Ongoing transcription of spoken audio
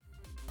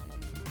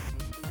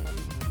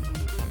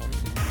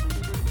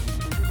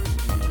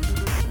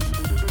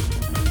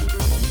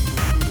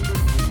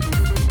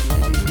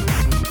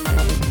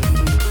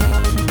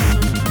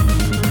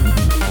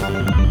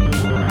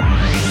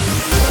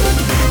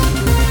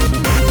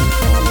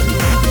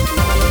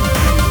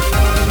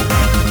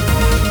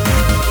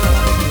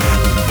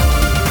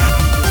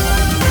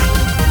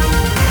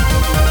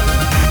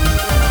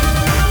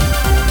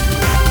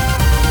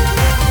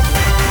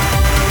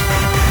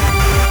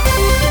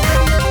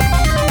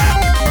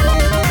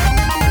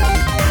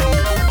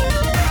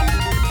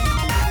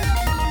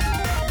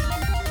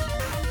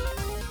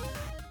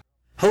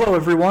Hello,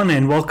 everyone,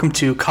 and welcome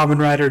to Kamen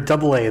Rider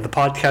AA, the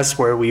podcast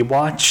where we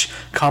watch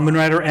Kamen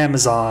Rider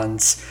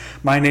Amazons.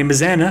 My name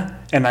is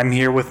Anna, and I'm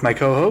here with my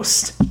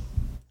co-host,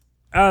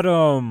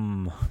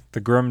 Adam.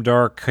 The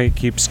grimdark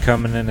keeps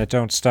coming in. It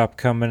don't stop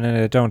coming in.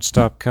 It don't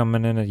stop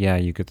coming in. Yeah,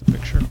 you get the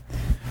picture.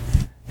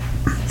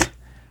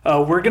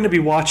 We're going to be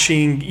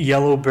watching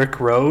Yellow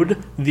Brick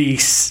Road, the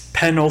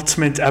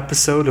penultimate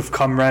episode of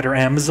Kamen Rider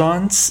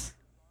Amazons.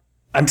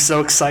 I'm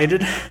so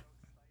excited.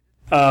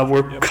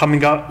 We're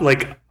coming up,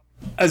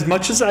 as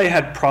much as I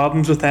had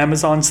problems with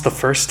Amazons the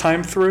first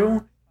time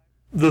through,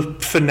 the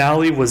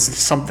finale was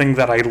something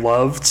that I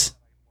loved,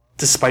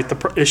 despite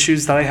the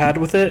issues that I had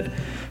with it.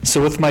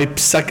 So with my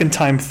second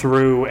time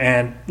through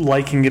and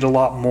liking it a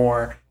lot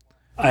more,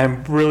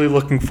 I'm really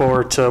looking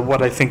forward to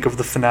what I think of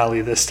the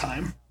finale this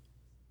time.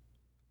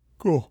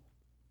 Cool.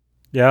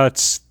 Yeah,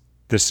 it's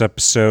this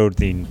episode,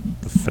 the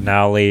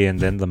finale,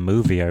 and then the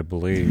movie, I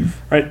believe.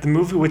 Right, the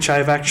movie which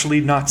I've actually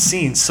not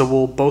seen, so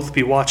we'll both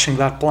be watching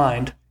that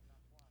blind.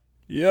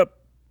 Yep.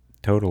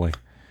 Totally.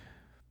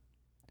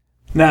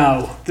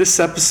 Now, this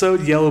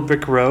episode, Yellow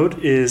Brick Road,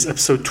 is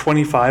episode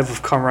 25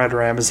 of Kamen Rider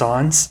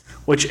Amazons,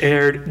 which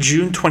aired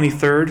June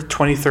 23rd,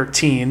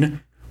 2013,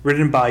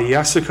 written by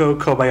Yasuko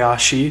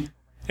Kobayashi,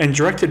 and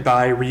directed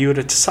by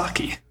Ryuta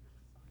Tasaki.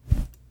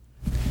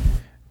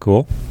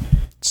 Cool.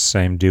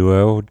 Same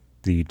duo,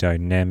 the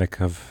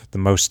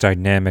most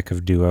dynamic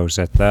of duos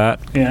at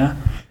that. Yeah.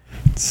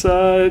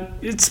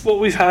 It's what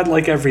we've had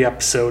like every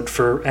episode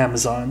for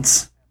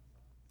Amazons.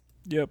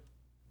 Yep.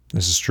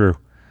 This is true.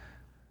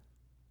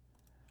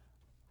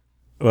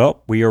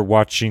 Well, we are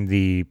watching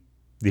the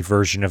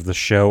version of the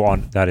show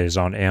that is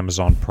on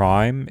Amazon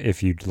Prime.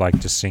 If you'd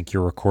like to sync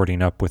your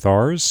recording up with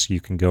ours,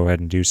 you can go ahead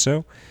and do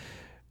so.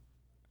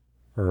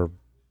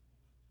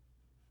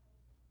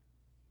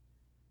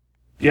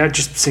 Yeah,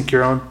 just sync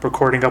your own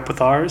recording up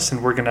with ours,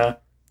 and we're gonna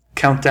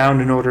count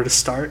down in order to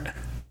start.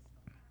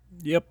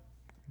 Yep.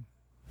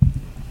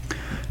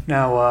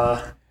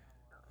 Now,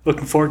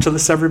 looking forward to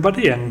this,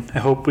 everybody, and I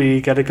hope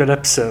we get a good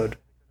episode.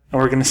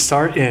 And we're gonna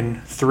start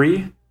in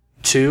 3,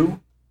 2,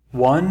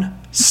 1,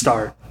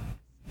 start.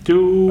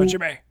 Do.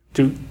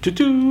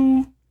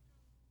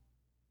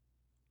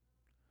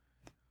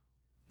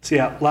 So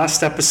yeah,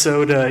 last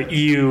episode,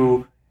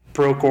 EU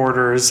broke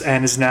orders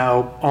and is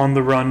now on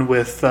the run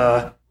with,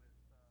 not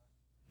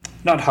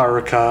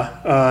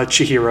Haruka,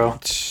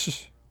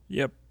 Chihiro.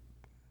 Yep.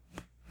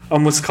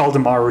 Almost called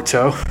him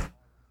Aruto.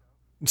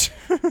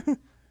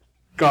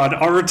 God,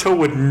 Aruto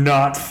would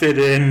not fit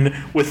in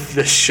with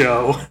this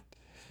show.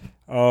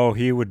 Oh,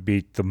 he would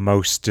be the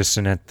most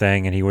dissonant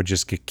thing, and he would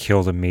just get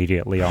killed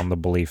immediately on the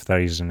belief that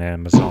he's an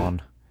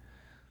Amazon.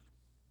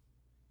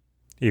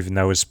 Even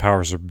though his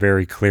powers are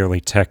very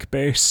clearly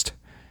tech-based.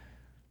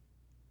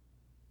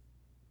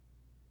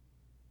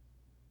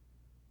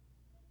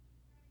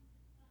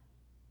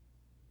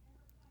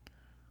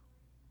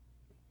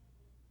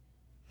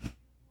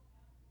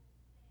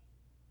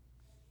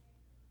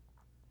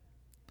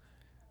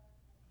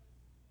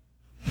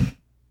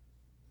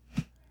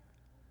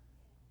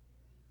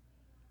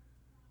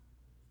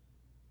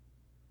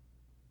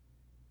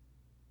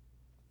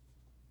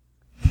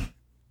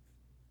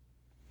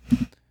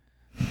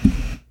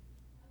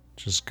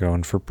 Just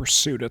going for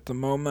pursuit at the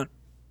moment.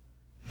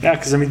 Yeah,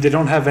 because, they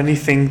don't have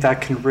anything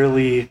that can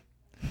really,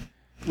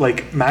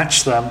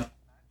 match them.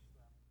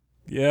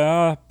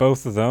 Yeah,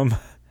 both of them.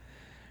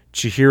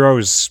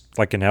 Chihiro's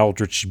like an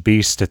eldritch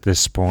beast at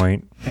this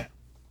point. Yeah.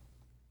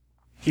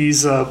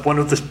 He's one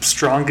of the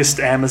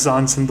strongest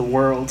Amazons in the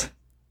world.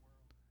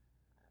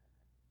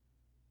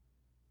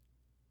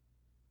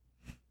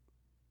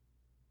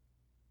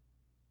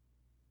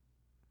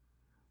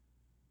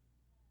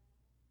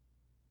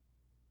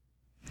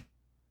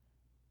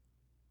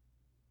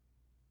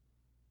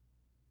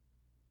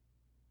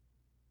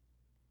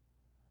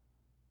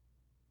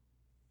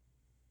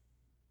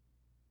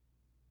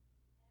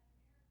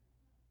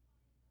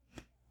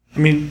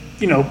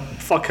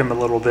 Fuck him a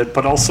little bit,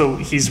 but also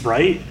he's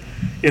right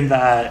in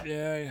that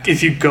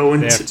if you go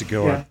into...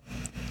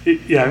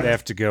 They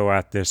have to go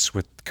at this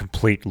with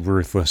complete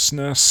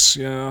ruthlessness,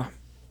 yeah.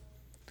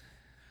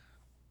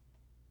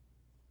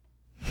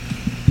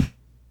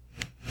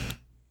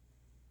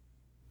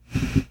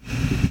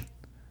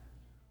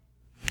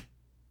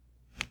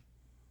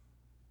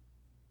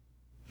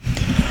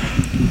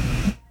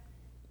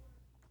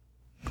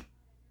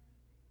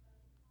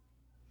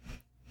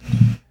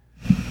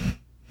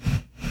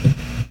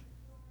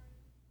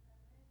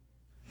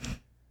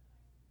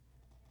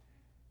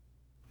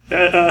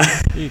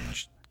 He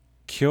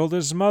killed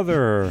his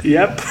mother.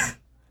 Yep.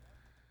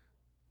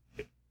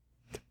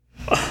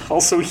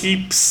 Also,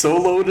 he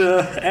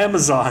soloed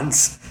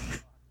Amazons.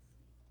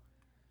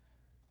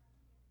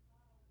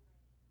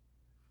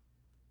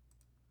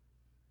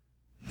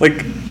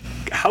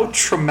 How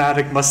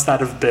traumatic must that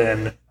have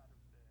been?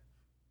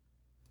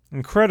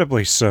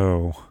 Incredibly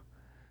so.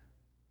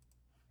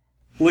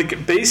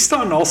 Based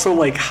on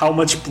also, how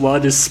much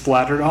blood is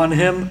splattered on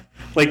him,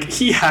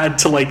 he had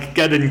to,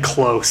 get in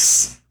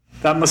close.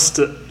 That must,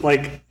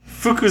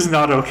 Fuku's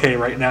not okay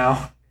right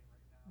now.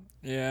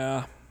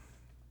 Yeah.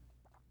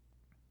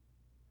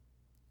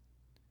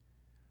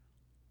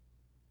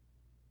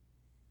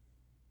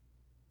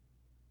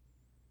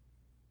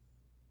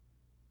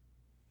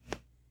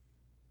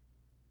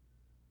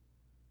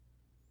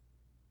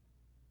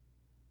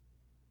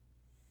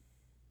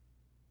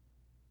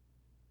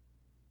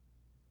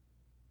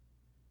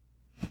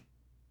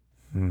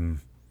 Hmm.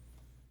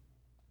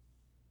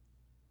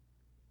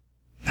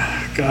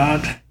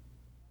 God.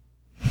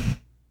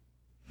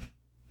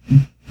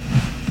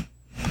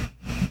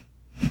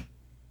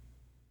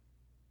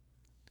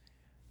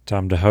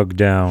 Time to hug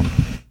down.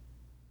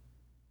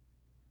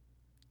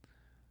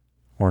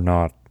 Or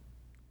not.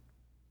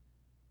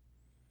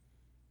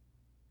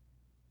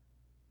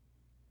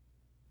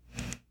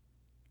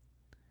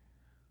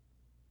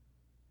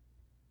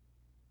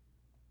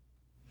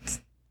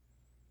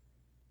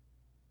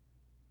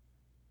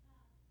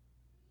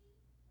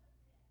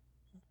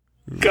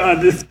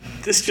 God,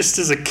 this just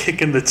is a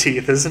kick in the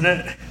teeth, isn't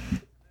it?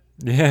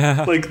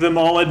 Yeah. Like them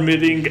all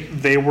admitting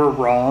they were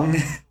wrong.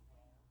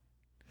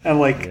 And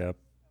like, Yep.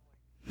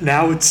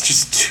 now it's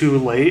just too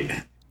late.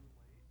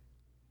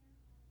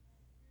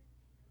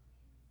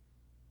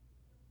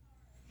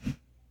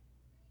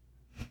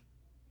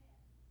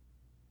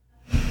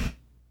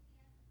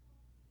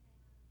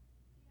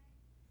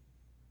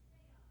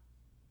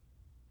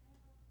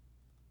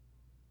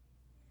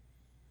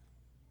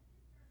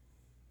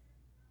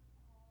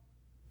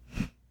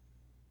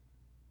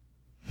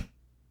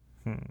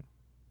 Hmm.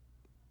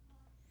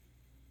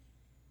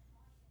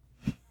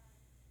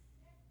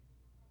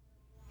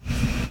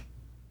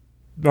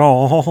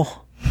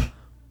 Oh.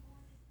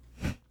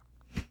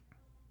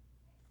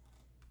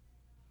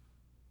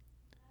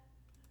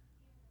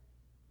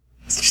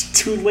 It's just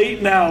too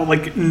late now.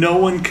 Like no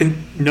one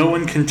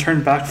can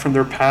turn back from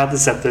their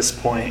paths at this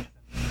point.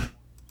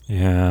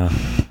 Yeah.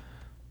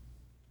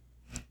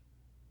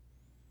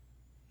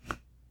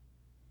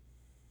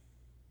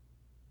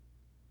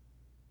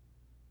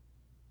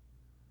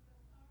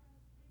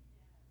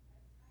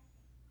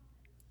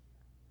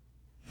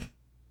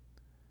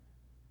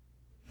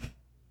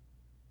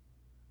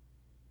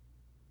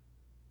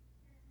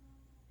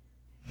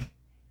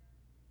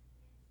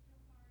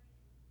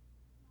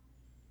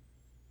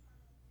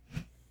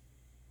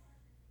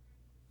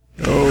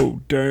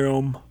 Oh,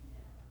 damn.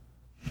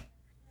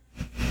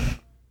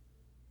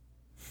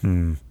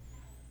 Hmm.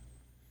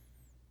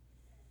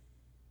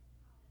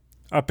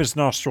 Up his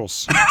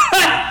nostrils.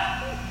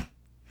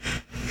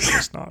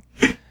 It's not.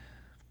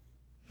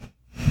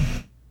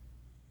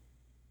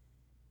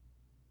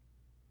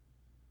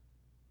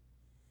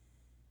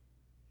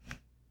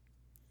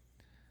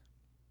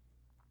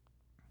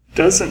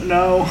 Doesn't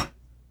know.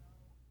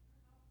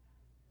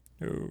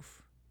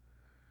 Oof.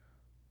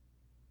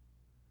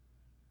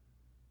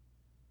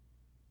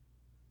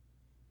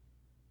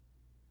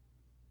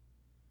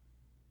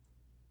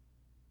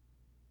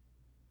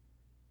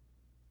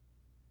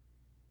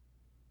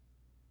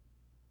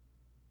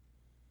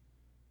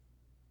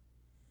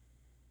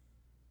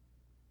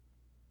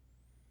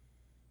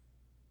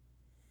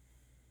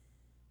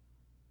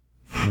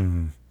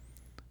 Hmm.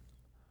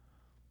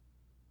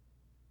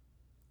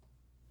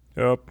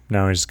 Oh,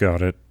 now he's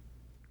got it.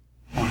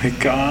 Oh my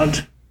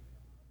god.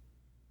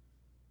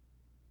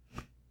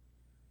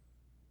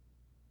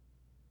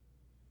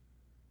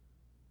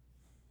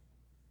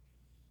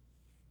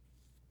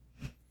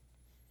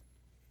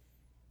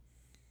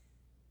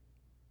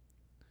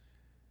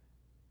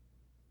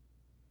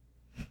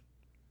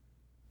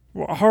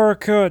 Well,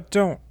 Haruka,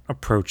 don't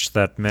approach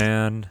that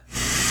man.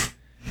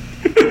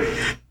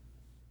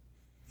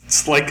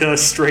 It's like a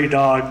stray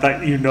dog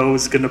that you know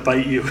is gonna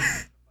bite you.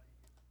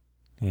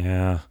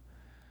 Yeah.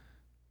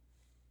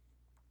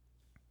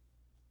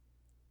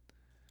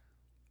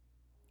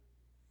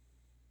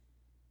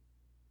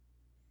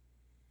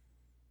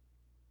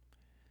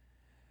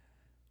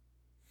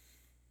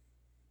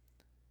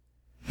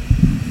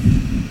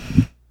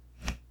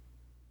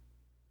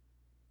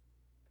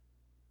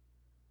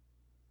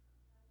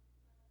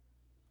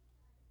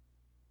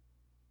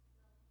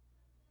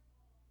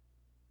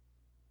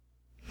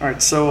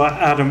 Alright, so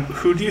Adam,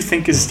 who do you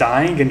think is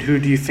dying and who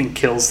do you think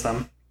kills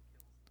them?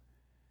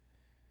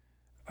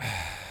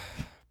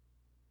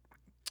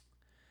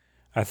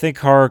 I think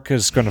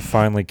Haruka's gonna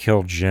finally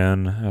kill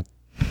Jin at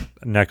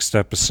next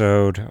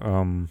episode.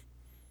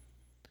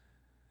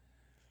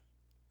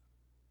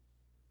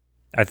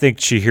 I think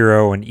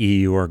Chihiro and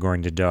Iyu are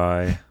going to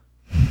die.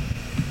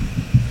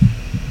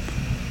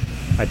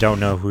 I don't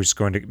know who's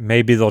going to.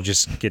 Maybe they'll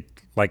just get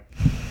like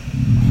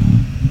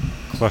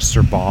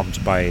cluster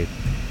bombed by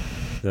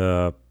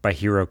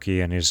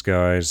Hiroki and his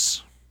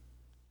guys.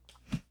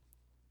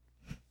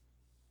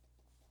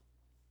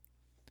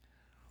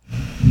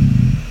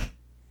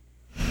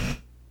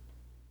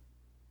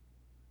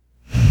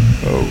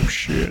 Oh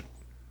shit.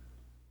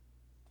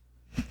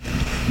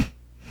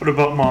 What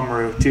about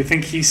Mamoru? Do you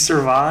think he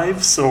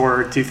survives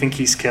or do you think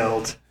he's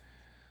killed?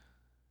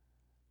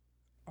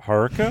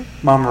 Haruka?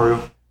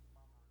 Mamoru.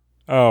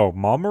 Oh,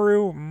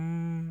 Mamoru?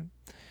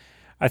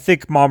 I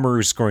think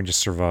Mamoru's going to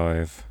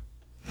survive.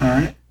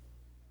 Alright.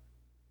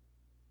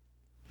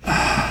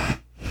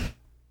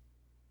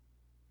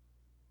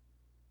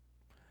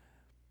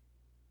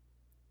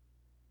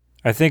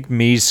 I think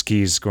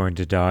Mizuki's going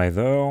to die,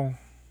 though.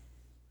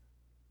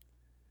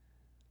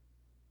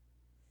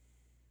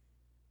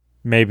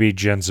 Maybe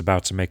Jin's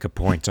about to make a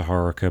point to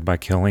Haruka by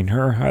killing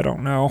her. I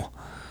don't know.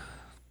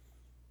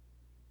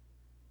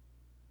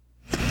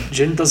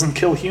 Jin doesn't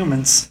kill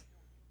humans.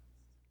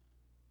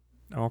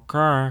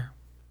 Okay.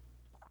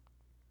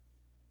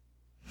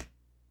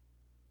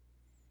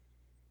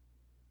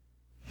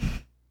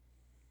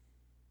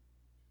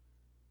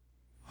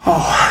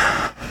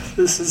 Oh,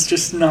 this is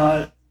just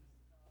not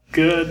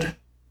good.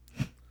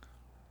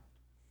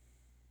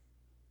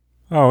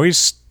 Oh,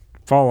 he's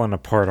fallen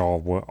apart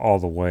all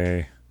the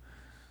way.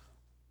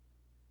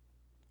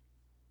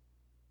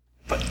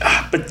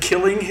 But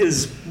killing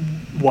his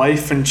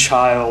wife and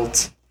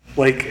child,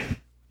 like,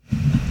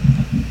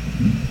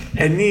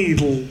 any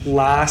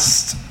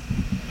last.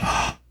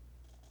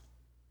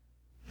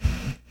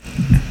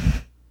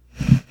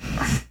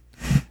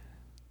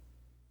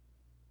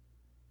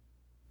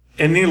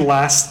 Any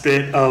last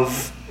bit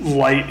of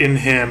light in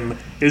him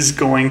is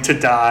going to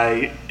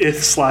die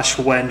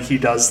if/when he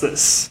does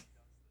this.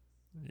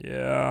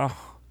 Yeah.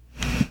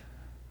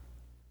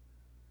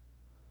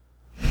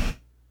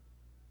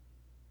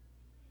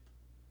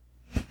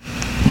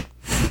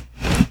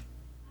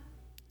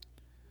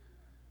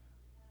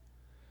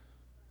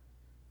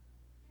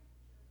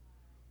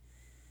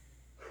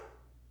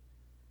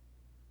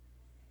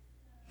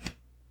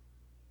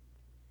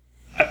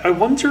 I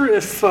wonder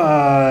if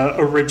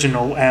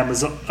original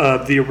Amazon,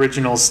 the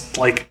originals,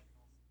 like,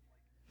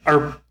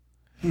 are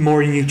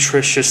more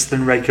nutritious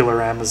than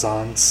regular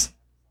Amazons.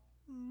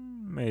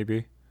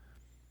 Maybe.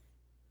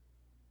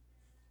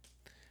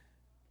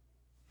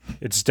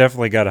 It's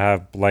definitely got to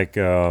have, like,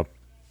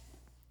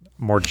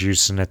 more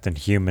juice in it than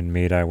human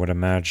meat, I would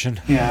imagine.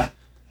 Yeah.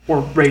 Or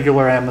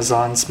regular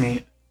Amazons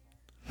meat,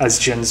 as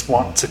Jins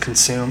want to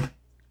consume.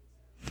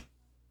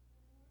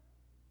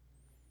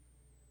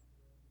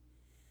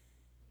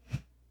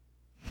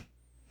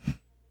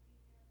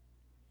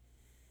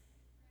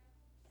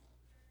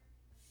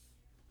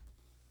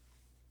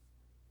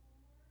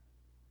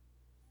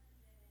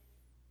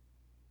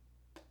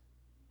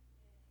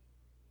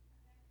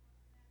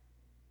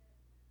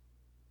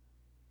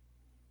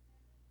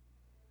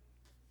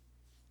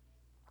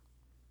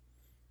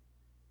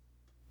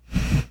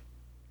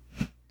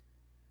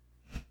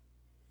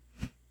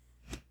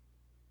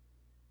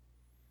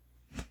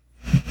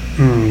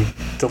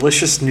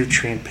 Delicious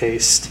nutrient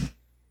paste.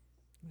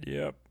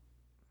 Yep.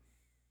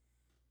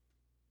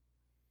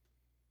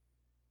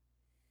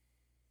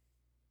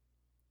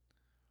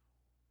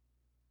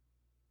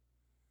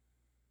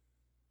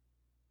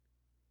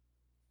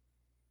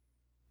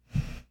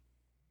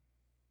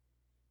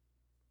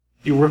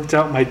 You ripped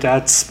out my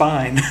dad's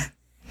spine.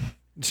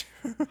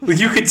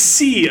 You could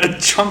see a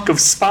chunk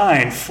of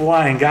spine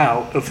flying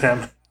out of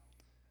him.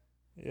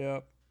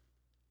 Yep.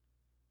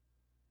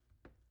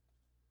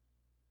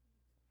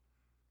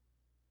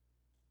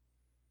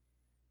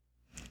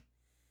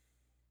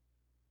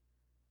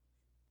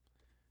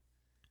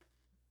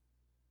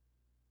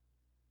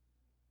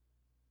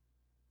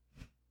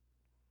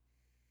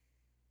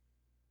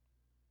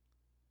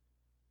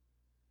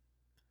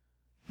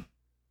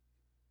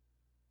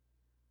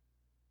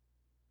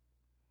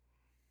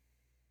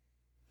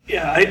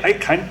 Yeah,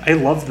 I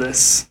love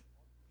this.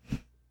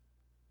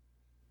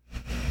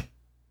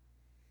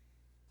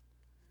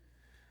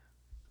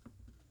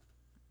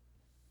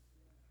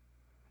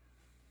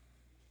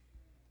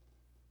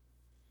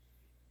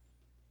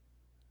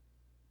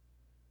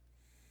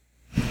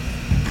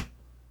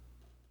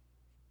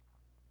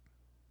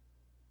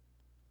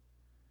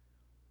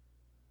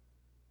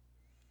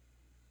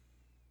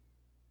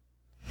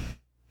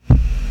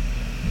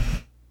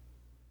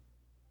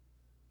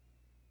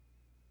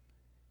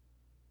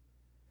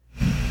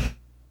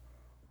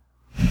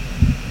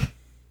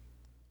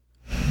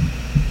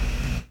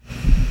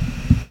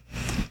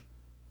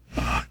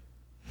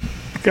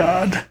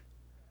 God.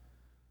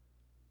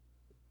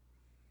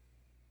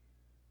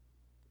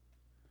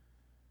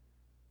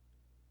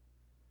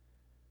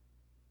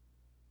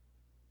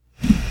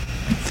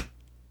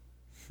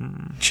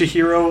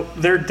 Chihiro,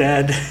 they're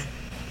dead.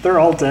 They're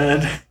all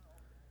dead.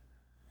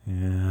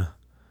 Yeah.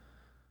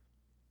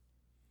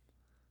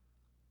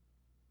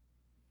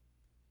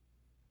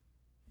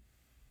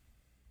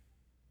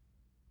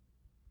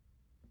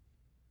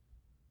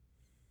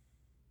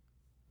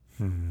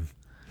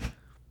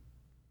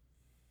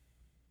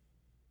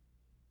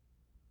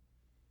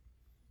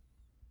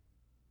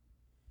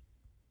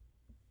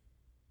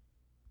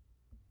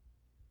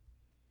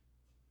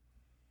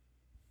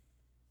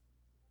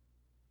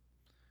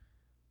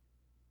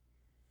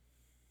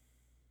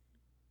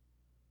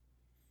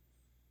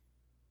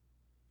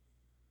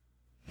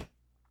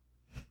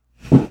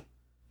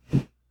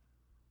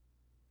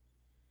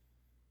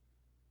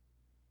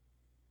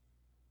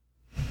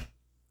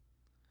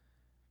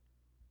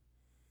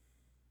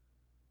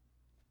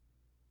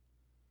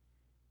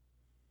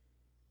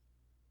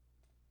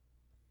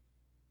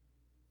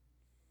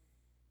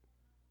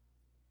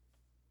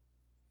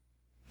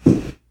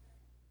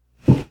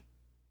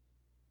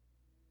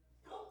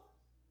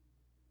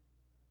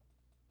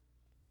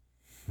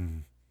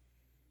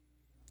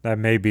 That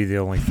may be the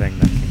only thing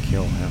that can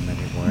kill him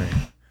anyway.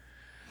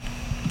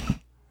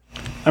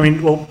 I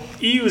mean, well,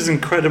 EU is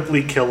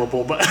incredibly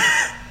killable, but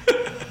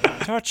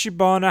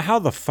Tachibana, how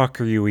the fuck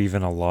are you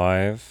even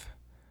alive?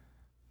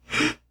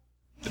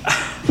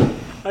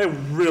 I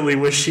really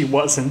wish he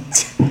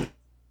wasn't.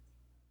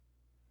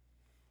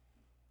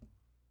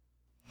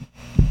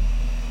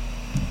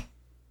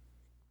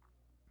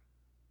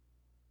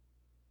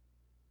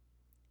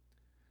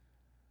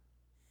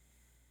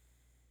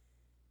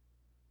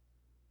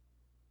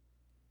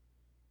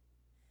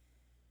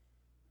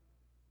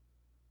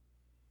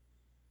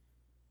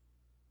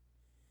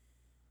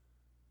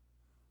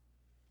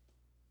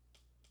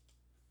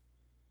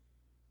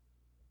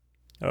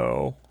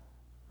 Oh.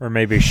 Or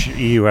maybe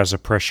EU has a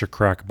pressure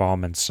crack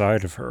bomb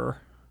inside of her.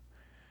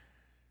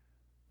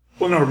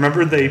 Well, no,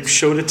 remember they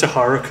showed it to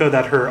Haruka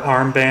that her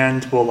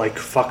armband will, like,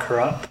 fuck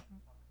her up?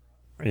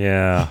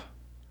 Yeah.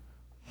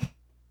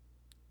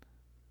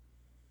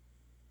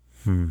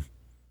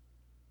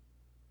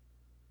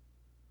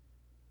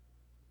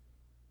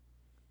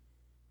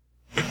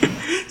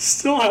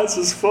 Still has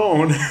his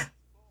phone.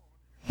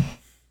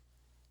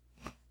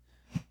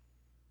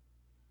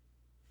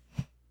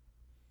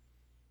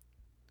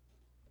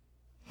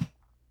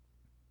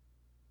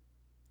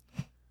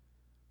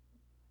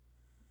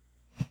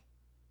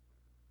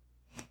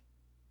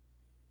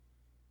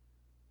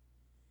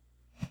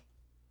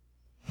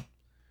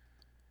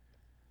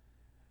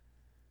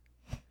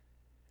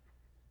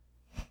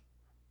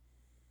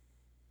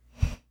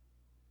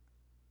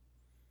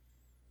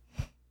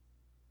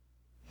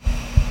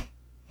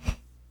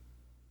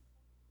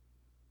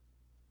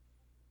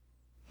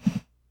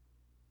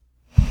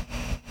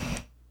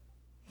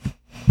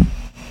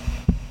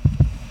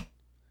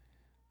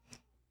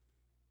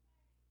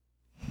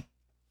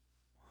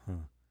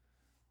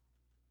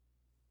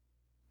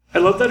 I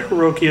love that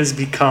Hiroki has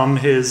become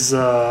his,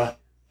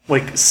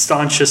 like,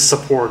 staunchest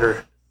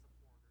supporter.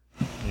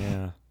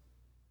 Yeah.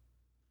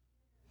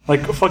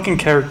 Like, a fucking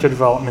character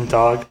development,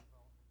 dog.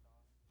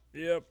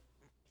 Yep.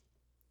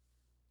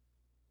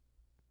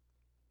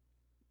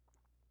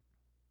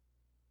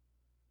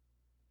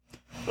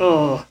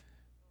 Ugh.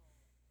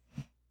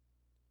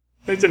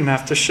 They didn't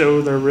have to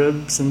show their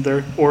ribs and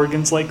their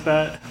organs like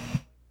that.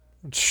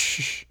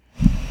 Shh.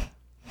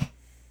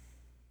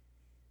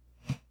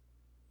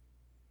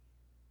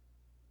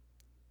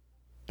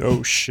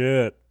 Oh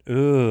shit.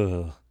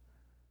 Ugh.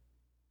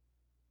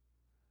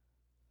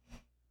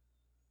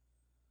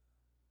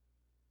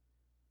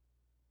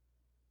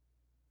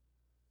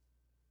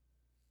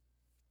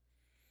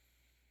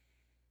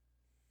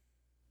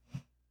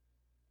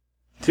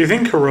 Do you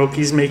think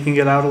Hiroki's making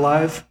it out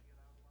alive?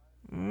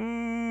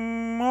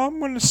 I'm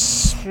gonna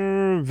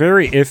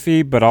very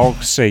iffy, but I'll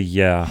say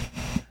yeah.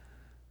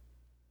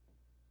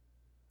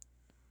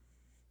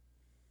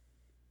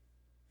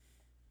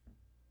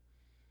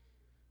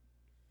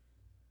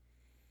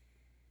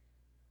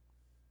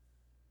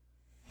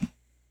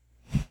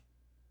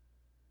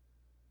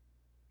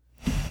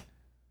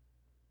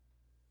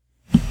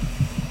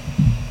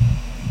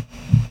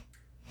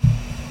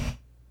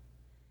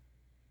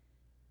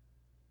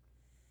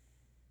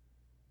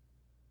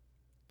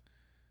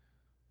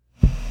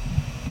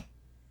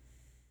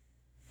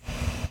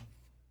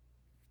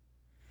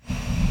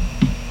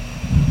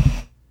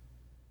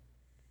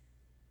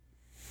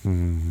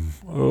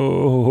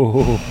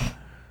 Oh.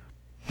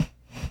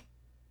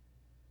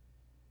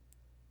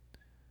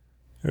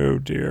 Oh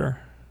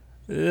dear.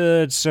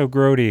 It's so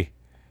grody.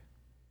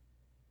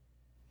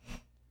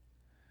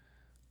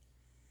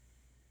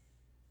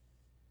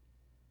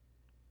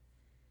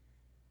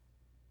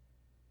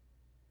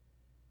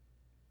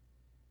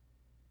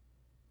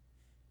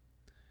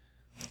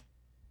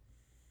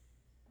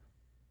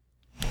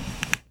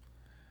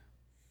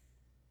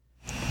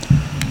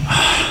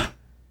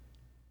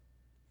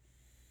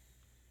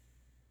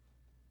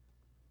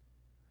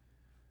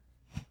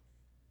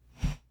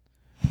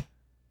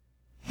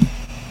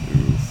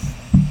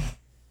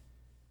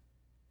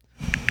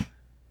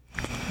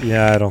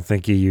 Yeah, I don't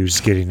think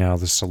EU's getting out of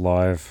this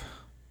alive.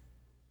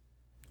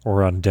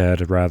 Or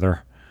undead,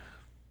 rather.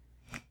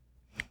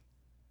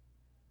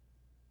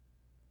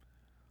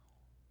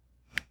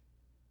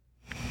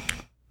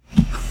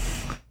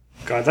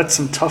 God, that's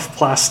some tough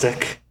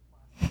plastic.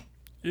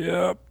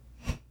 Yep.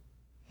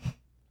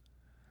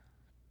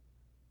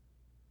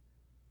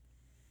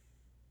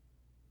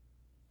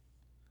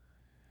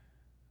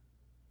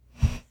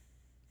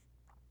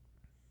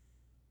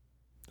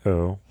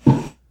 Oh.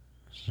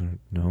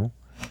 No.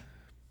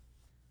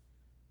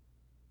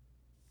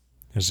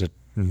 Is it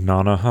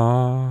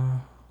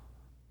Nanaha?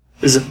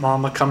 Is it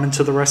Mama coming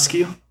to the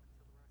rescue?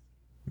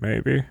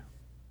 Maybe.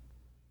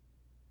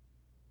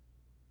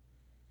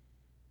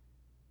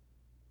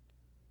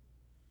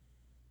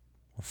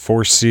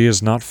 4C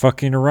is not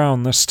fucking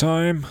around this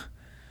time.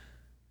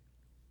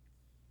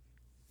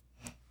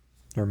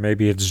 Or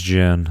maybe it's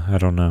Jen. I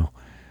don't know.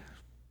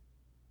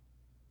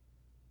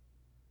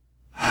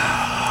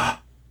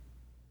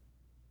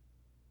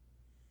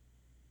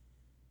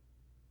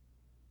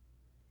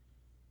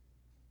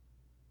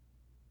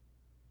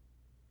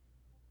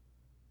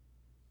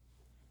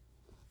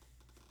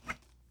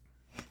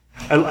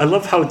 I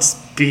love how it's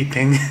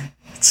beeping.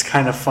 It's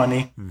kind of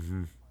funny.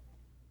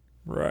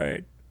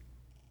 Right.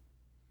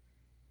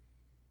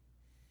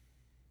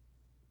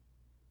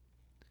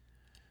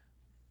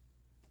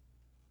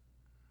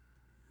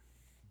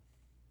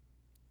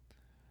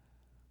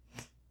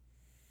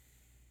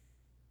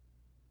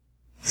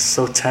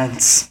 So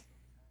tense.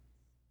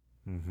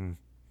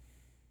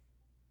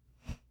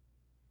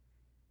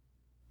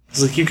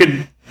 It's like you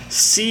could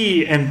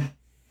see and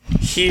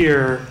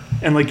hear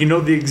and like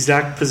the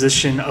exact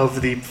position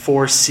of the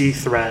 4C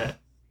threat,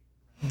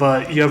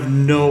 but you have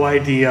no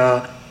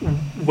idea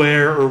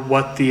where or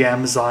what the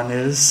Amazon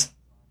is.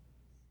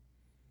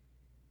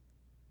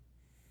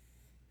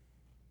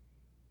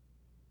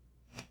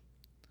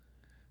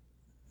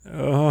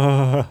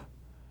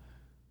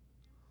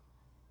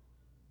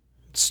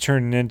 It's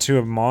turning into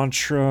a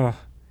mantra.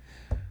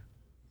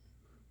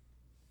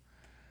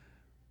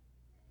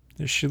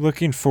 Is she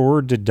looking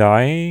forward to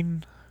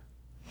dying?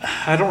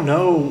 I don't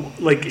know.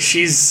 Like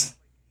she's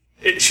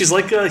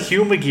like a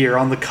Humagear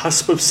on the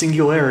cusp of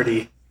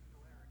singularity.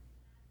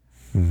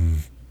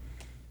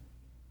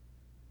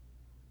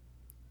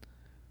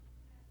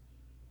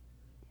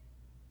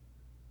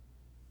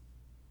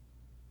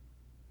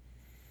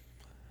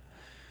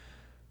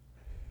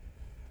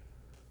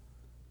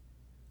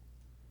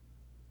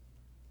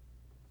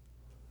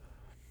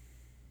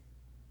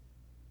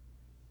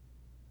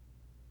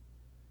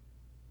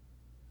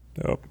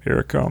 Oh, here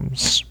it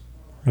comes.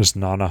 Is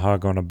Nanaha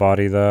going to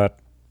body that?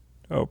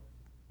 Oh.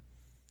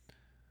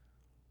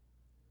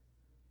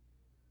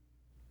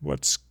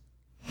 What's...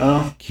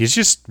 Oh, He's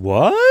just...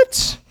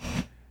 What?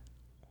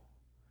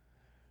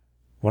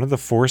 One of the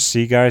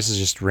 4C guys is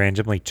just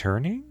randomly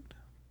turning?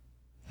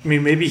 I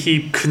mean, maybe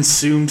he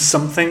consumed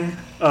something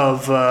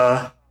of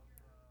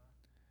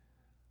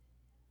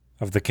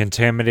Of the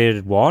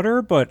contaminated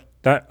water? But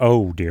that...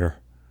 Oh, dear.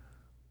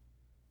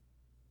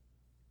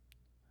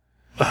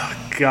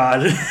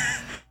 God.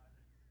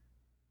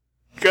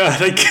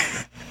 God, I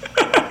can't.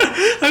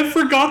 I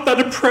forgot that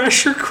a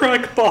pressure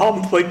crack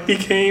bomb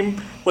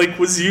became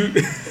was you.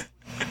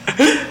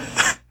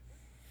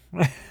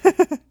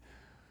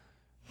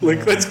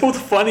 That's both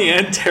funny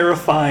and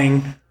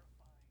terrifying.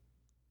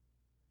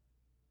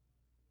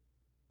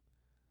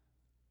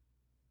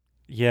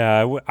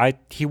 Yeah,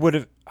 he would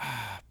have...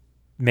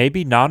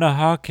 Maybe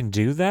Nanaha can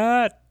do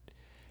that?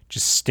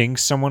 Just sting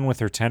someone with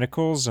her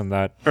tentacles and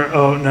that...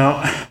 Oh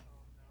no.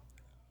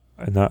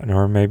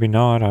 Or maybe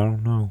not, I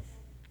don't know.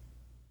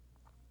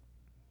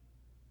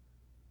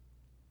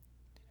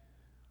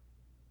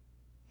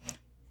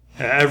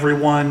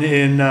 Everyone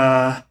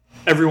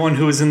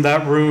who was in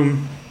that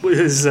room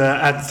was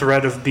at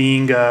threat of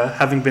being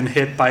having been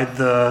hit by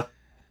the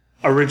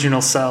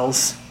original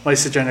cells,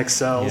 lysogenic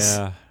cells.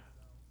 Yeah.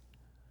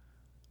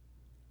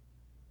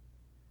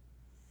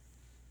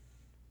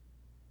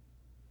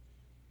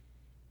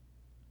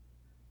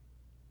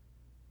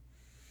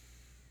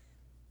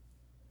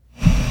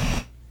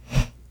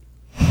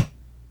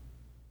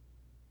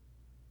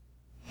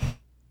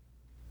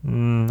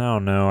 I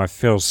don't know.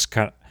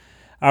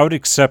 I would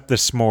accept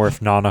this more if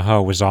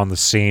Nanaha was on the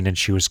scene and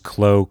she was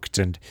cloaked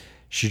and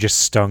she just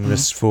stung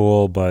this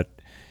fool, but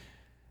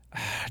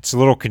it's a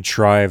little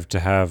contrived to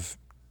have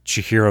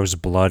Chihiro's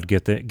blood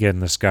get in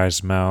this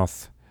guy's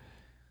mouth.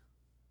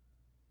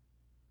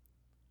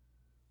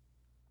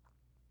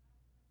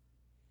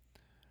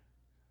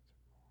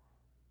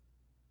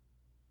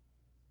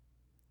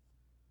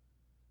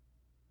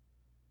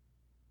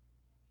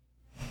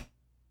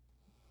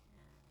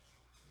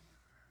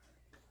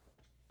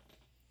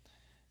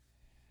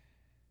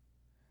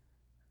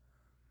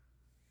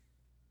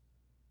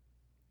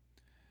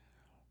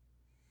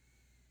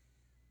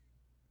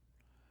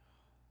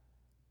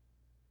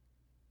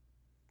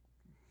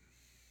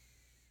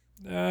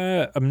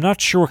 I'm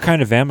not sure what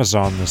kind of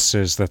Amazon this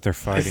is that they're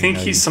fighting. I think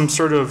he's some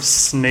sort of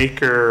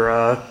snake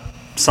or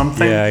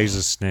something. Yeah, he's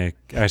a snake.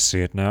 I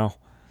see it now.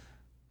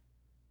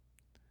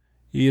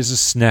 He is a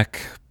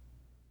snake.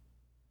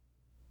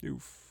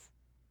 Oof.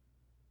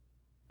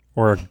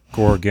 Or a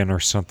gorgon or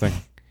something.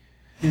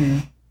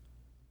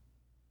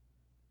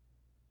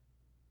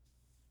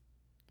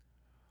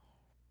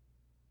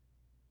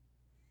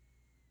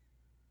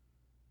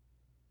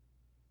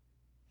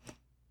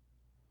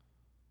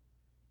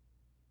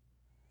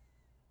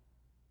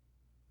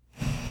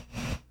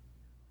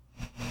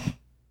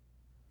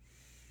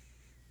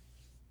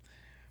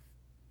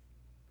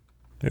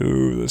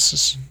 Ooh, this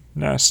is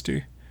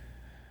nasty.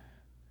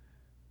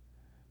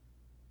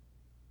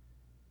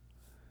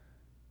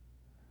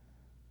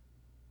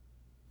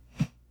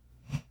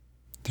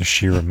 Does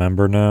she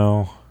remember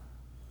now?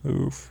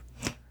 Oof.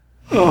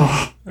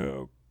 Oh.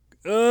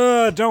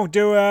 Don't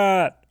do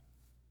it!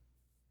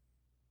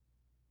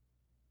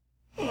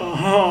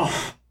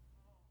 Oh.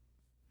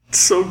 It's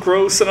so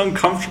gross and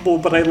uncomfortable,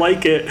 but I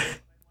like it.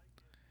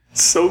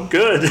 It's so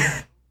good.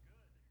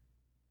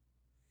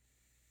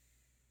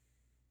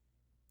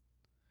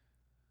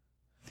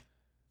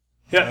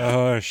 Yeah.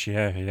 Oh,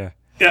 yeah.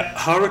 Yeah,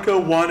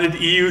 Haruka wanted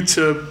Iyu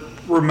to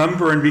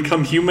remember and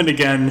become human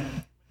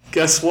again,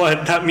 Guess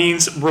what? That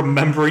means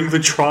remembering the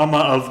trauma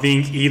of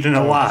being eaten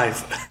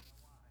alive.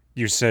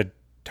 You said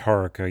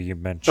Haruka, you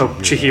meant Oh,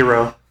 Chihiro.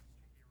 Chihiro.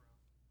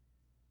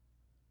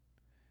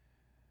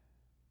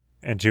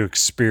 And to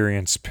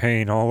experience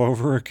pain all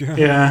over again.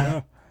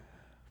 Yeah.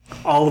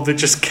 All of it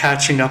just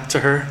catching up to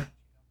her.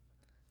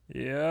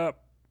 Yep.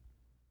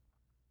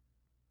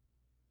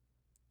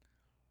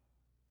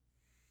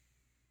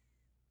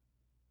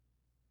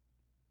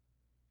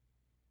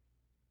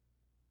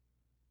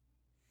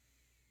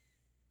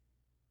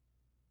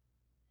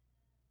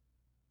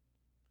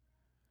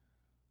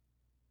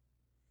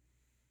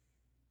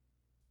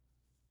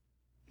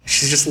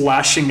 She's just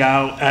lashing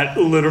out at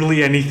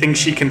literally anything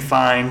she can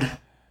find.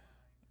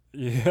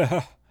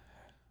 Yeah.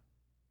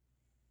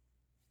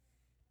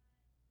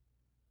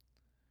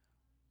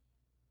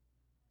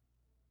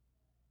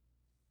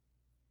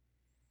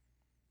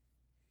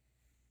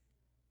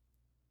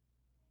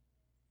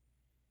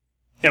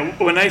 Yeah,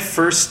 when I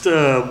first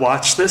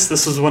watched this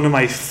was one of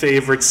my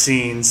favorite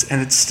scenes,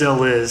 and it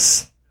still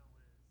is.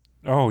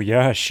 Oh,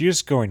 yeah, she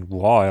is going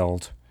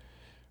wild.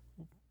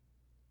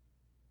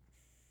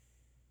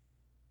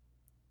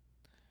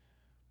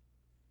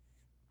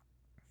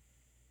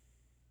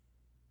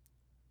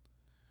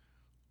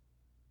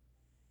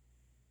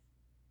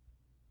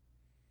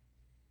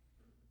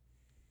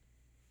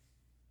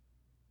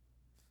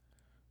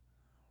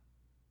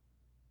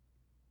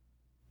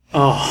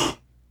 Oh,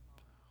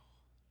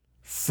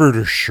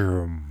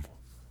 Furdershroom.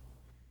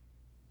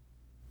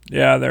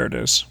 Yeah, there it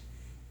is.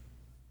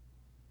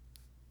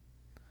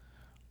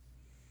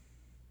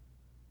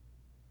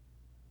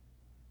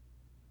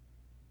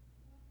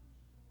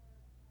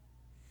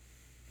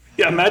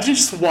 yeah, imagine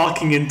just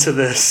walking into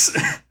this.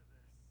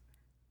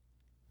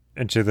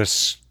 Into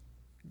this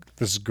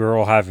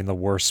girl having the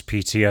worst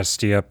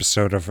PTSD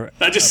episode of her.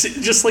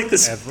 just like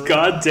this Ever?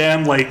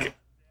 goddamn, like,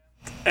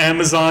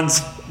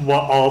 Amazon's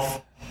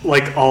battle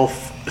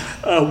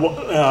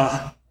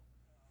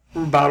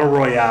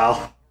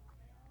royale.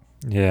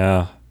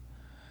 Yeah.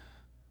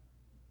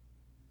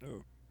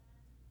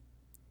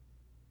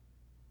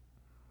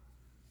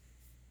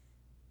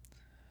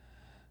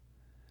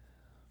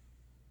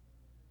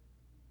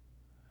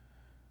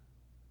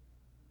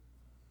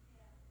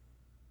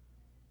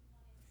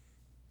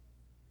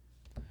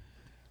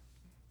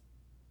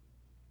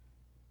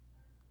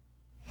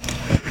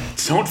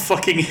 Don't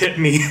fucking hit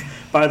me,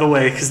 by the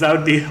way, because that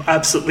would be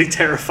absolutely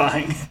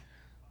terrifying.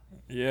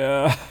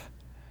 Yeah.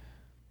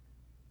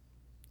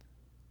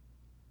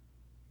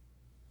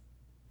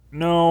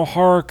 No,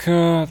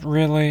 Haruka,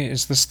 really?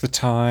 Is this the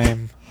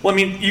time? Well, I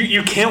mean,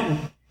 you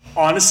can't.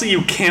 Honestly,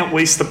 you can't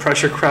waste the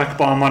pressure crack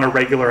bomb on a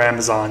regular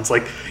Amazons.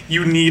 Like,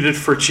 you need it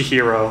for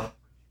Chihiro.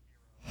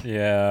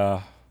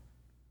 Yeah.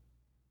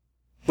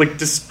 Like,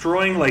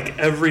 destroying, like,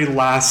 every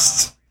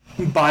last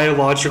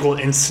biological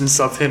instance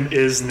of him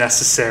is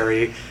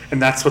necessary,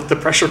 and that's what the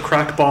pressure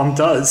crack bomb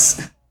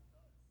does.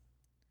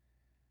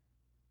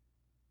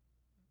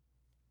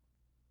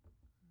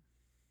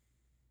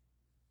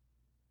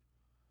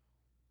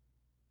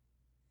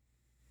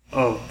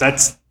 Oh,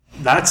 that's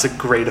a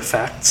great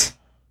effect.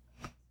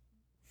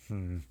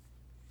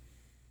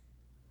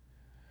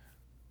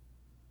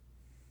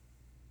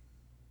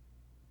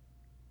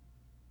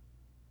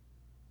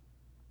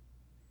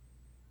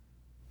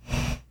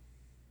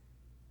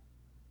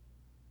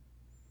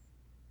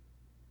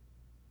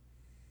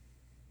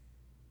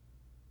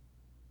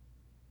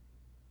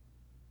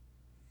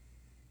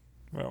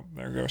 Well,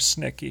 there goes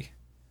Snicky.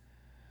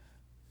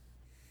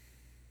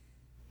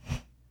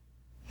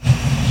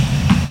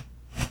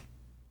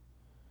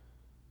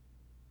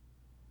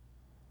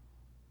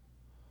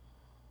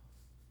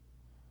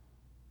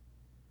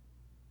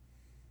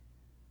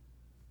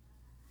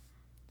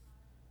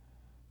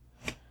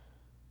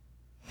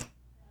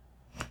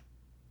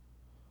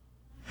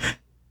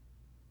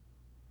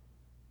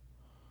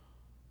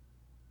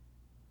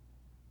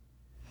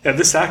 Yeah,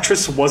 this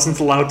actress wasn't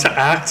allowed to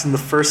act in the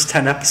first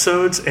 10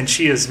 episodes, and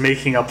she is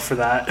making up for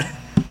that.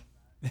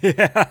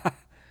 Yeah.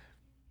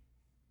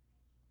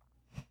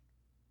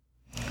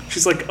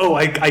 She's like, oh,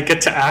 I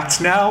get to act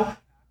now?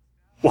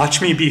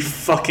 Watch me be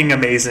fucking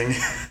amazing.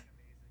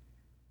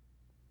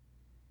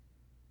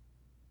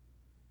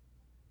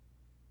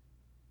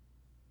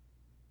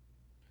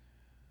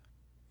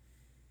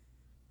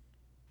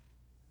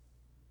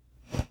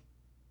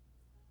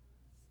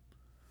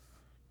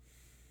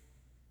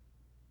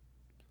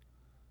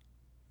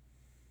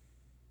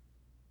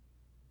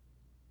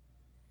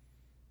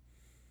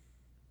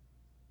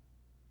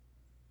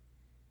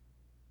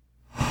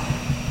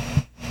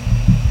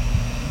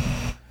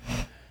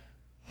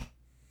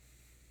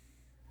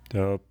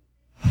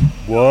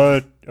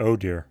 What? Oh,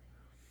 dear.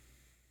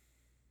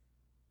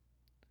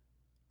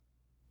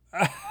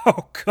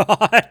 Oh, God.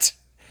 That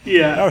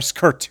Yeah. was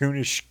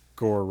cartoonish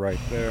gore right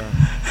there.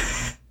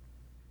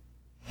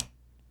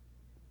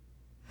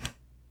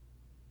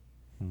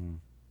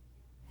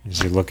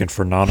 Is he looking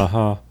for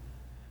Nanaha?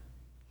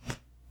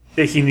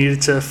 Yeah, he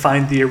needed to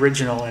find the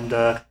original, and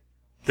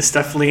this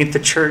definitely ain't the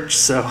church,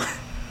 so.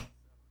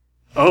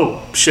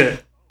 Oh,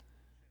 shit.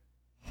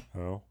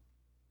 Oh.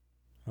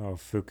 Oh,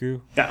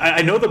 Fuku? Yeah,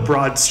 I know the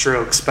broad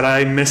strokes, but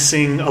I'm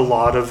missing a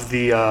lot of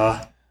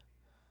the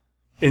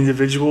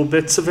individual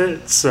bits of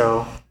it,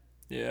 so...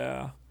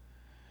 Yeah.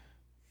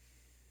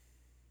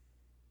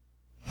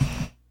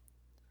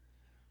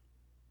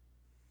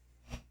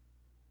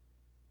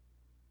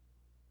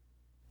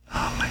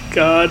 Oh my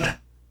god.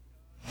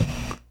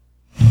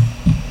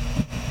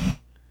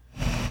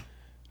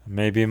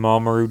 Maybe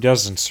Mamoru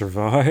doesn't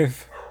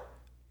survive.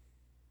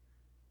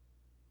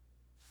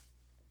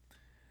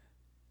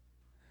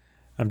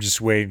 I'm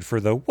just waiting for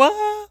the wah.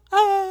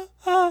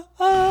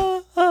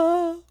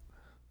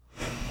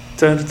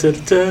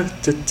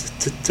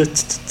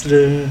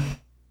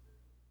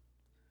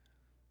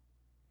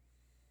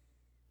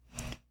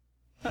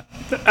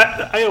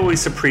 I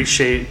always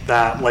appreciate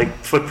that, like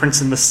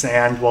footprints in the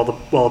sand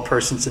while a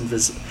person's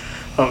invisible.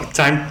 Oh,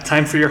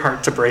 time for your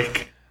heart to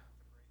break.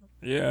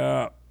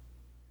 Yeah.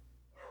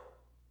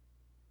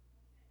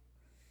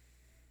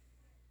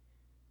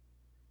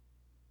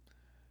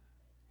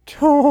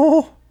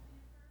 Oh.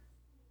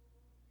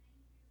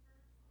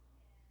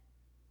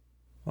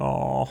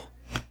 Oh.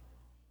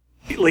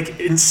 Like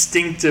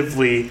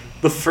instinctively,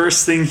 the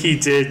first thing he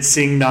did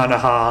seeing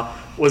Nanaha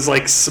was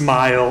like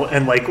smile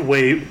and like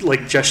wave,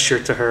 like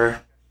gesture to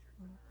her.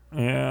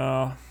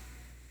 Yeah.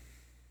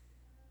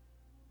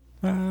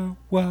 Wow,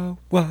 wow,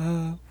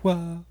 wow,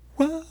 wow,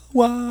 wow,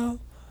 wow.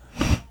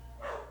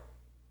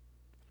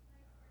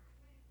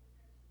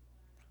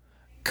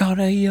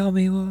 Gonna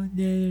yummy one.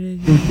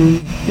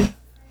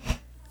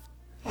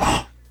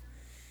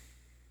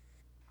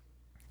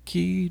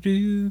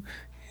 Kiru.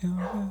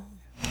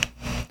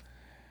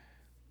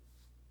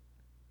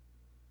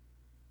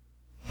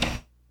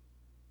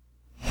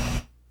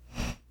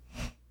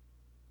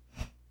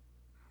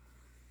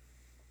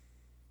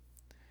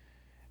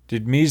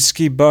 Did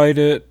Mizuki bite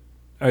it?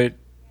 I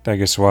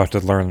guess we'll have to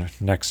learn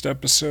next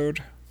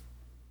episode.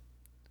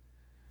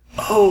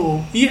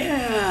 Oh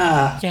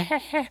yeah. Yeah.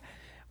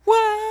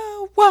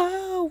 Wow,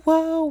 wow,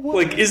 wow, wow.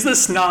 Like, is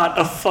this not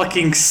a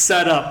fucking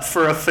setup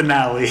for a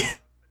finale?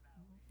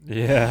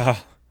 Yeah.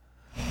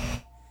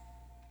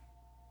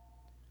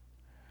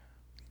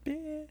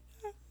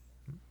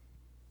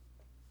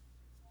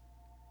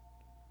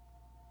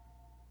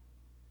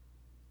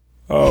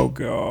 Oh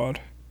god.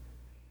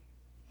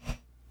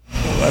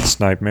 Well, that's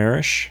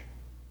nightmarish.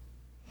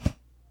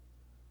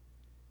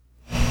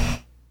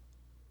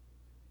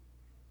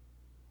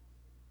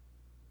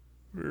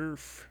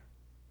 Oof.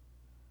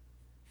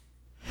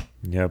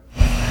 Yep.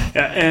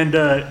 Yeah, and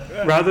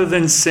rather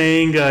than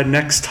saying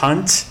next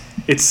hunt,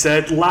 it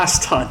said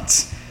last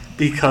hunt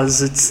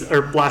because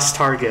or last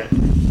target.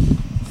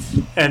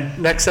 And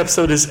next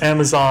episode is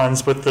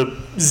Amazons with the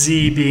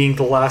Z being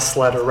the last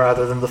letter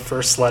rather than the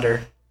first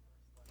letter.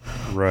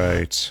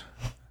 Right.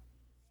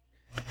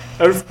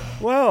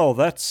 Well,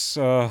 that's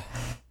a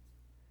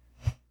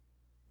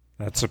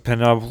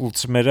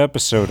penultimate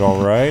episode,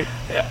 all right.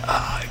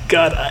 Yeah,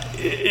 God,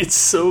 it's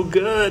so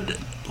good.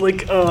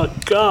 Like, oh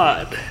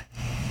God.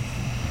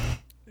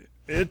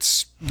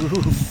 It's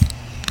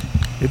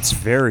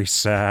very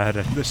sad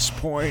at this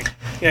point.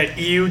 Yeah,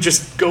 you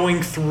just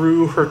going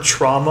through her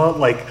trauma,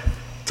 like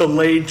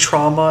delayed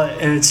trauma,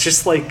 and it's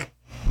just like,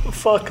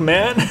 fuck,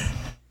 man.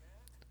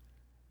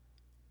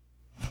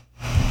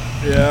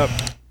 Yep.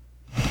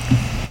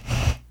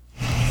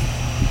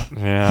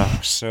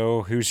 Yeah,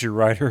 so who's your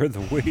writer of the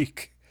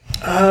week?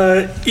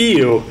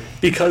 Ew,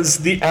 because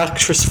the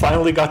actress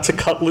finally got to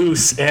cut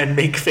loose and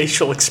make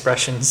facial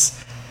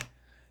expressions.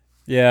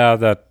 Yeah,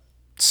 that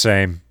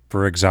same,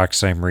 for exact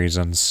same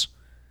reasons.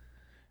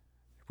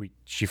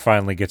 She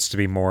finally gets to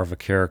be more of a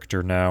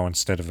character now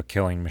instead of a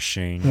killing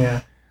machine.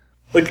 Yeah.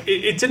 Like,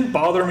 it didn't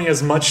bother me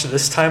as much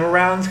this time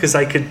around because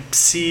I could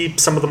see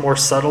some of the more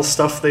subtle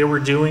stuff they were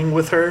doing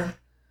with her.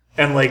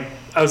 And, like,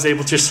 I was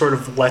able to just sort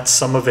of let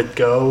some of it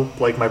go,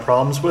 like my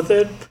problems with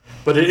it.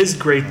 But it is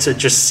great to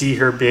just see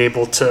her be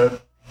able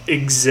to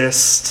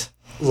exist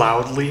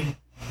loudly.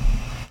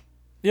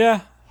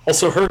 Yeah.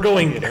 Also, her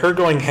going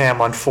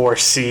ham on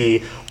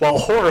 4C, while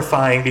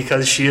horrifying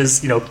because she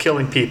is,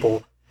 killing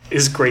people,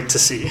 is great to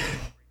see.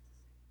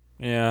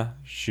 Yeah,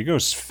 she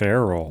goes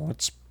feral.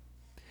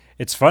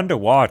 It's fun to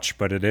watch,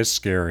 but it is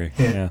scary.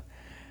 Yeah.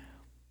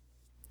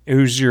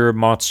 Who's your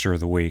monster of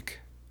the week?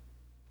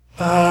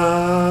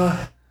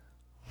 I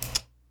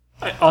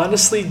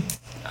honestly,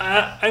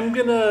 I'm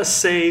gonna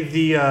say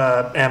the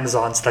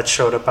Amazons that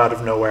showed up out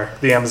of nowhere.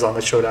 The Amazon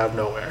that showed out of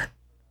nowhere.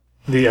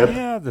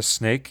 The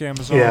snake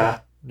Amazon.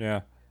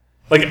 Yeah.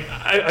 Like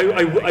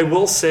I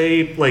will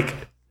say, like,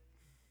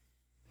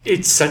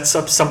 it sets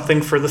up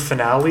something for the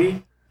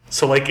finale.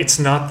 So like it's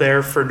not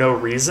there for no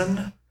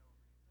reason.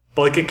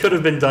 But like it could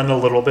have been done a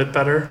little bit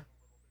better.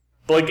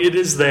 But like it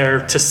is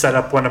there to set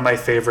up one of my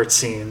favorite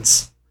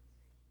scenes.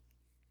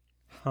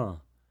 Huh.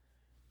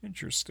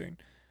 Interesting.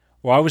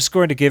 Well, I was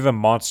going to give him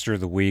Monster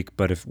of the Week,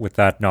 but with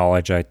that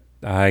knowledge,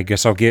 I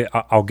guess I'll give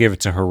it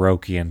to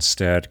Hiroki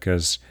instead.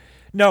 Because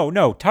no,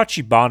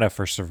 Tachibana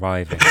for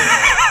surviving.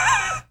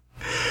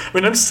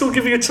 mean, I'm still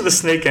giving it to the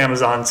Snake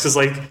Amazons because,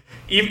 like,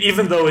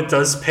 even though it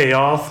does pay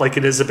off, like,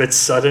 it is a bit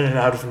sudden and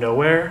out of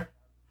nowhere.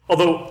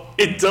 Although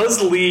it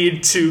does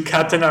lead to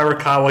Captain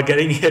Arakawa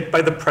getting hit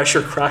by the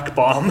pressure crack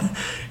bomb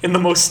in the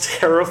most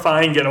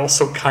terrifying yet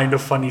also kind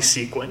of funny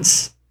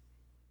sequence.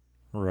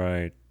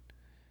 Right.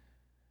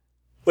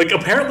 Like,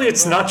 apparently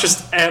it's not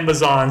just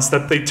Amazons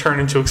that they turn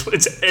into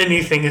it's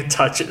anything it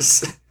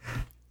touches.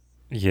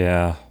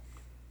 Yeah.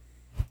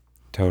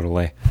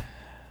 Totally.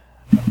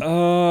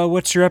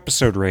 What's your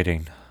episode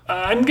rating?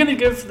 I'm gonna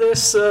give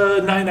this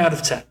 9 out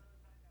of 10.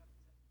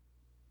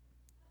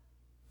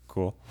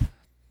 Cool.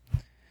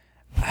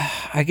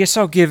 I guess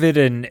I'll give it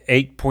an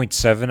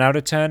 8.7 out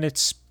of 10.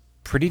 It's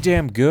pretty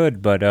damn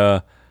good,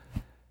 but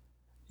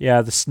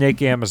yeah, the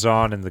Snake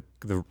Amazon and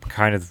the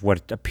kind of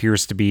what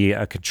appears to be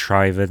a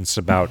contrivance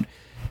about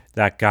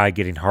that guy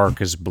getting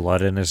Haruka's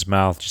blood in his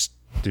mouth,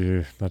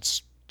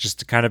 that's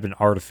just kind of an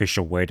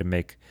artificial way to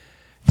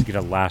get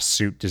a last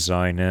suit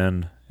design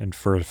in, and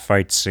for a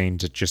fight scene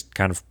to just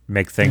kind of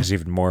make things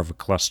even more of a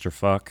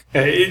clusterfuck.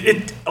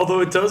 Yeah, although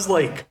it does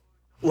like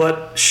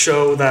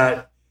show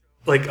that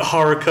like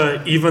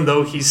Haruka, even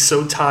though he's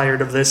so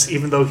tired of this,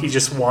 even though he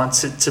just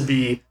wants it to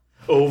be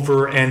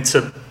over and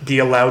to be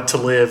allowed to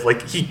live,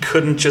 like he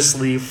couldn't just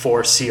leave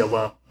 4C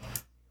alone.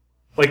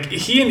 Like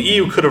he and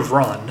Iu could have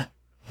run.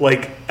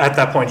 Like at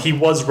that point he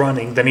was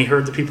running, then he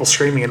heard the people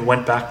screaming and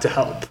went back to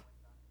help.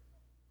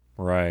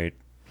 Right.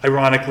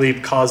 Ironically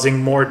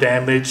causing more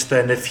damage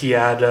than if he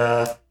had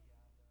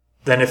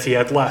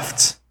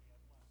left.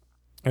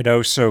 It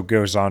also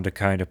goes on to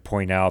kind of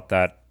point out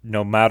that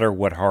no matter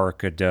what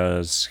Haruka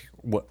does,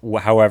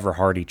 however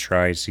hard he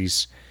tries,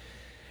 he's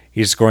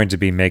going to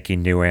be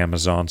making new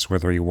Amazons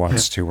whether he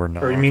wants to or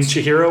not. Or you mean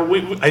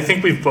Chihiro? I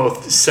think we've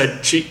both said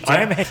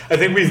I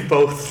think we've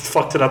both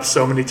fucked it up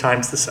so many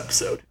times this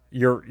episode.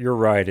 You're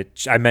right.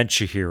 I meant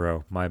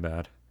Chihiro. My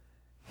bad.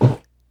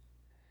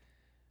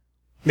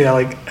 Yeah,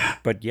 like.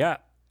 But yeah.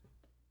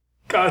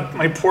 God,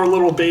 my poor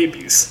little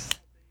babies.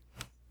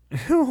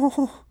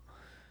 All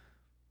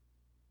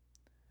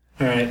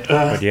right.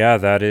 But yeah,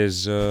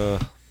 that's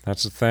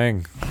the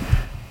thing.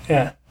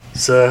 Yeah,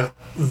 it's a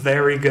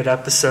very good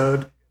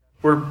episode.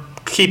 We're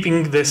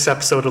keeping this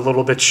episode a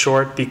little bit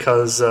short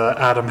because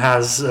Adam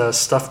has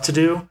stuff to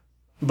do,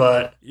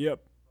 but yep,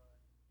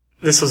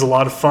 this was a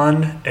lot of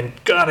fun, and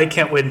God, I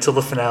can't wait until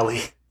the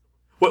finale.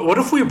 What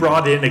if we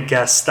brought in a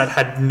guest that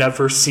had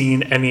never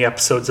seen any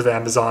episodes of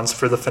Amazons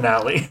for the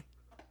finale?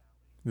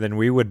 Then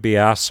we would be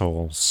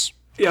assholes.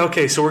 Yeah,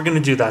 okay, so we're going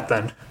to do that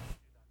then.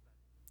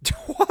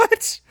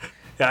 What?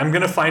 Yeah, I'm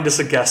going to find us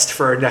a guest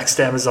for our next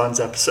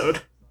Amazons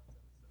episode.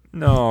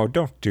 No,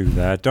 don't do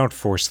that. Don't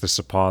force this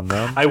upon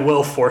them. I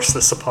will force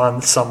this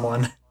upon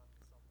someone.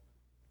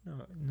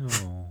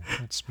 No,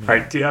 that's me. All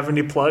right, do you have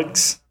any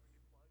plugs?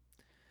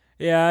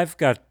 Yeah, I've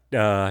got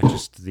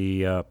just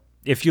the...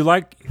 if you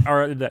like...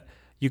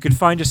 you can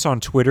find us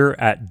on Twitter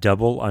at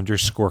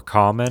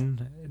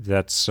 @double_common.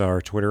 That's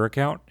our Twitter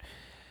account.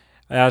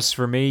 As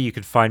for me, you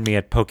can find me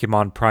at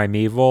Pokemon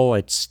Primeval.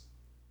 It's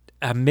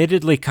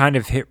admittedly kind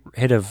of hit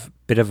a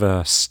bit of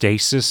a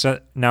stasis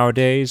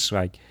nowadays.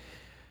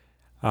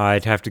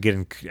 I'd have to get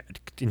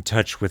in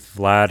touch with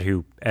Vlad,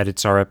 who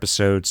edits our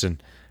episodes,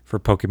 and for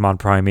Pokemon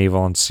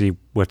Primeval and see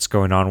what's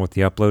going on with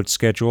the upload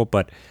schedule.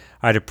 But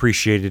I'd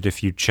appreciate it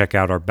if you check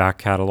out our back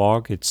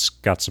catalog. It's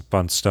got some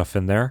fun stuff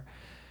in there.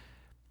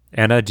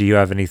 Anna, do you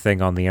have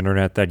anything on the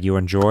internet that you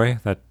enjoy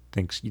that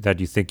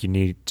you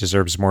think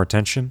deserves more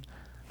attention?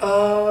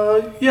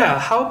 Yeah.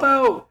 How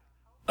about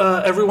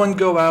everyone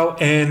go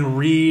out and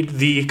read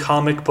the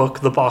comic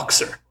book The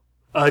Boxer?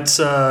 It's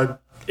a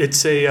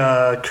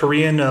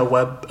Korean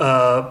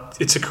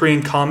it's a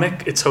Korean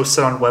comic. It's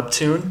hosted on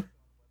Webtoon.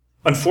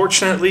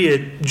 Unfortunately,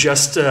 it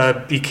just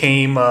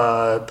became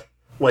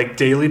like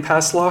daily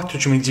pass locked,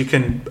 which means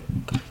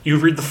you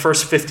read the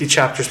first 50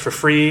 chapters for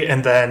free,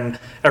 and then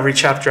every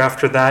chapter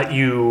after that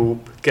you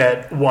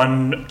get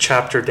one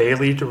chapter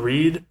daily to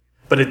read.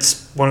 But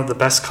it's one of the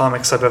best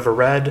comics I've ever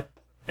read,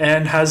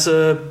 and has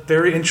a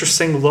very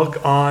interesting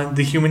look on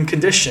the human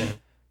condition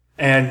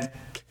and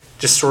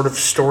just sort of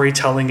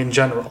storytelling in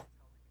general.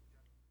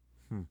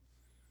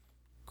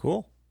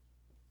 Cool.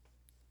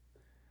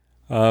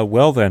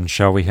 Well then,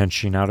 shall we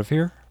henshin out of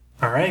here?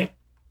 All right.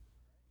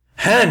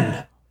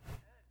 Hen!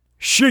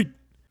 Sheet!